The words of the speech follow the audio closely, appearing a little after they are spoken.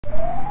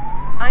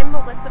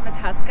I'm Melissa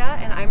Matuska,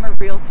 and I'm a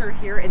realtor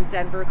here in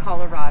Denver,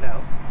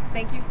 Colorado.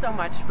 Thank you so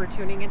much for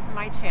tuning into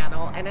my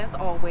channel, and as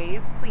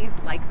always, please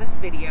like this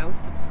video,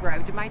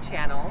 subscribe to my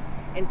channel,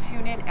 and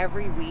tune in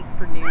every week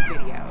for new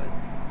videos.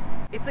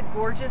 It's a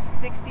gorgeous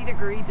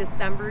 60-degree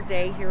December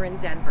day here in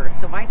Denver,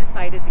 so I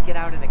decided to get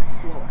out and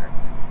explore.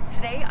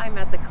 Today I'm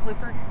at the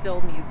Clyfford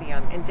Still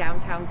Museum in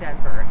downtown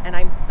Denver, and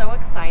I'm so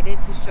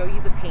excited to show you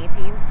the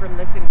paintings from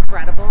this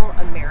incredible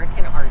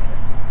American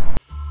artist.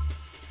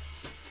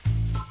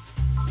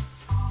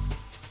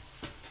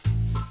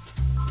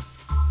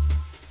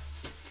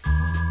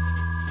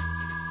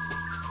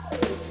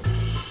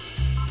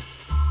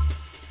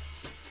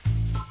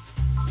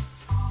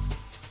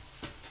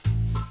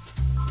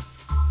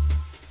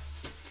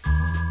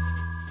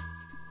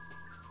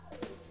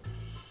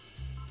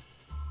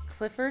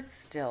 Clyfford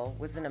Still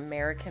was an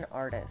American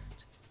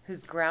artist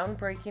whose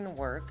groundbreaking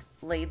work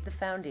laid the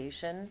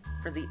foundation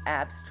for the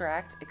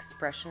abstract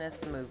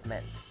expressionist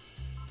movement.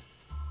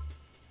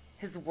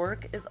 His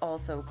work is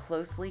also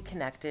closely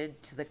connected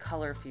to the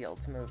color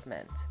field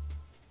movement.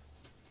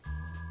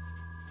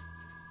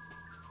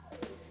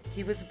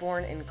 He was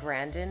born in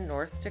Grandin,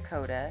 North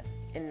Dakota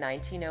in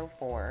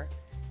 1904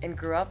 and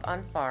grew up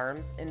on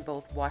farms in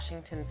both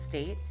Washington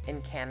State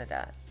and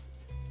Canada.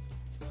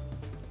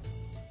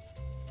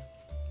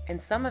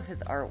 And some of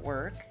his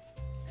artwork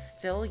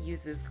still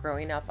uses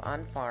growing up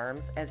on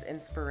farms as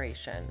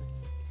inspiration.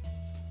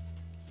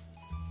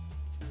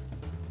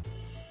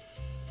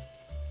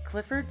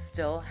 Clyfford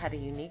Still had a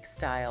unique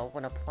style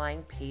when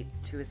applying paint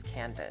to his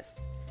canvas,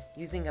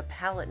 using a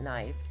palette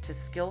knife to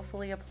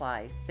skillfully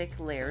apply thick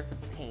layers of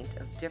paint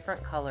of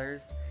different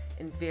colors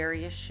in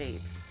various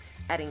shapes,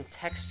 adding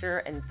texture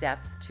and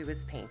depth to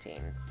his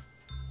paintings.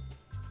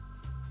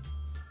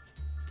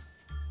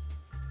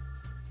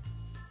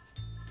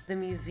 The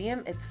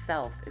museum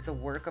itself is a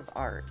work of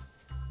art.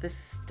 The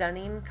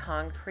stunning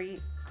concrete,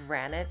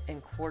 granite,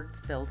 and quartz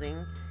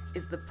building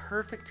is the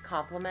perfect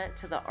complement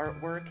to the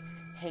artwork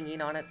hanging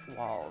on its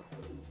walls.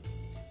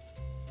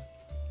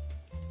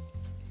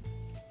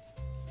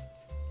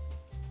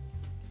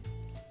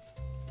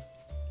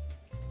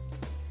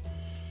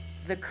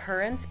 The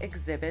current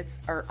exhibits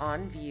are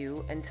on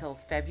view until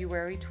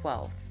February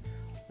 12th,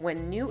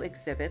 when new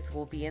exhibits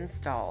will be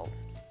installed.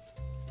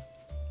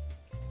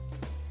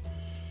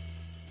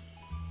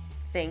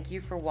 Thank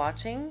you for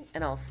watching,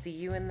 and I'll see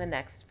you in the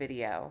next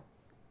video.